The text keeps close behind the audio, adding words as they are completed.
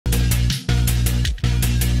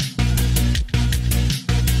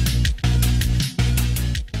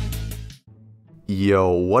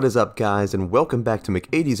Yo, what is up guys, and welcome back to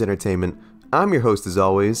McAD's Entertainment. I'm your host as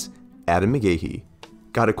always, Adam McGahee.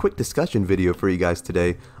 Got a quick discussion video for you guys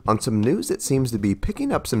today on some news that seems to be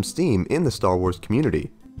picking up some steam in the Star Wars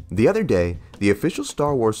community. The other day, the official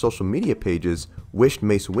Star Wars social media pages wished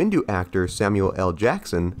Mace Windu actor Samuel L.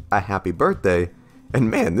 Jackson a happy birthday,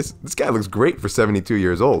 and man, this guy looks great for 72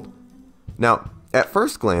 years old. Now, at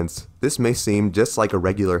first glance, this may seem just like a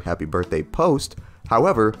regular happy birthday post.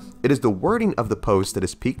 However, it is the wording of the post that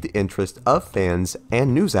has piqued the interest of fans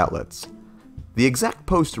and news outlets. The exact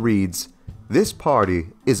post reads, "This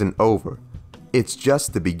party isn't over. It's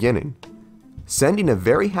just the beginning. Sending a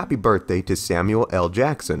very happy birthday to Samuel L.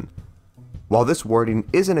 Jackson." While this wording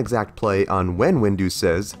is an exact play on when Windu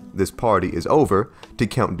says, "This party is over," to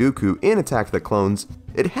Count Dooku in Attack of the Clones,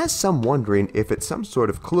 it has some wondering if it's some sort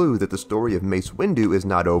of clue that the story of Mace Windu is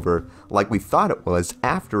not over like we thought it was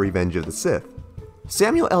after Revenge of the Sith.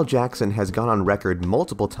 Samuel L. Jackson has gone on record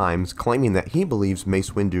multiple times claiming that he believes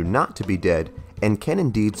Mace Windu not to be dead and can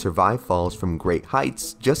indeed survive falls from great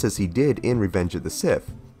heights just as he did in Revenge of the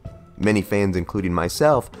Sith. Many fans, including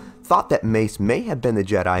myself, thought that Mace may have been the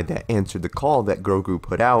Jedi that answered the call that Grogu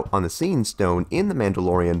put out on the Seeing Stone in The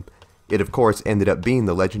Mandalorian. It of course ended up being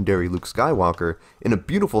the legendary Luke Skywalker in a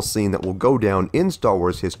beautiful scene that will go down in Star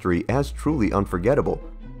Wars history as truly unforgettable.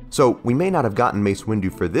 So we may not have gotten Mace Windu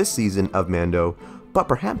for this season of Mando, but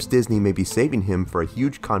perhaps Disney may be saving him for a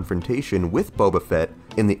huge confrontation with Boba Fett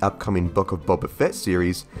in the upcoming Book of Boba Fett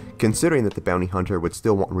series, considering that the bounty hunter would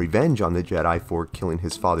still want revenge on the Jedi for killing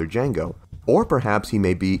his father Jango. Or perhaps he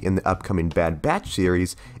may be in the upcoming Bad Batch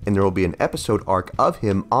series, and there will be an episode arc of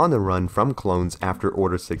him on the run from clones after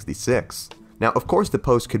Order 66. Now, of course, the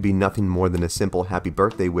post could be nothing more than a simple happy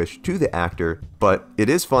birthday wish to the actor, but it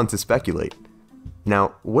is fun to speculate.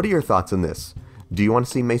 Now, what are your thoughts on this? Do you want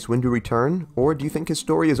to see Mace Windu return, or do you think his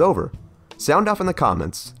story is over? Sound off in the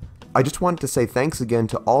comments. I just wanted to say thanks again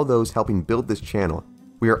to all those helping build this channel.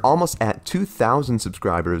 We are almost at 2,000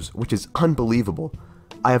 subscribers, which is unbelievable.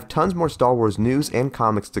 I have tons more Star Wars news and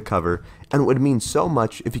comics to cover, and it would mean so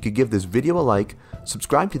much if you could give this video a like,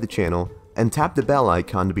 subscribe to the channel, and tap the bell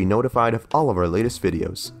icon to be notified of all of our latest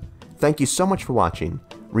videos. Thank you so much for watching.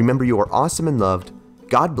 Remember, you are awesome and loved.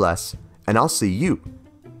 God bless, and I'll see you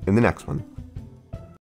in the next one.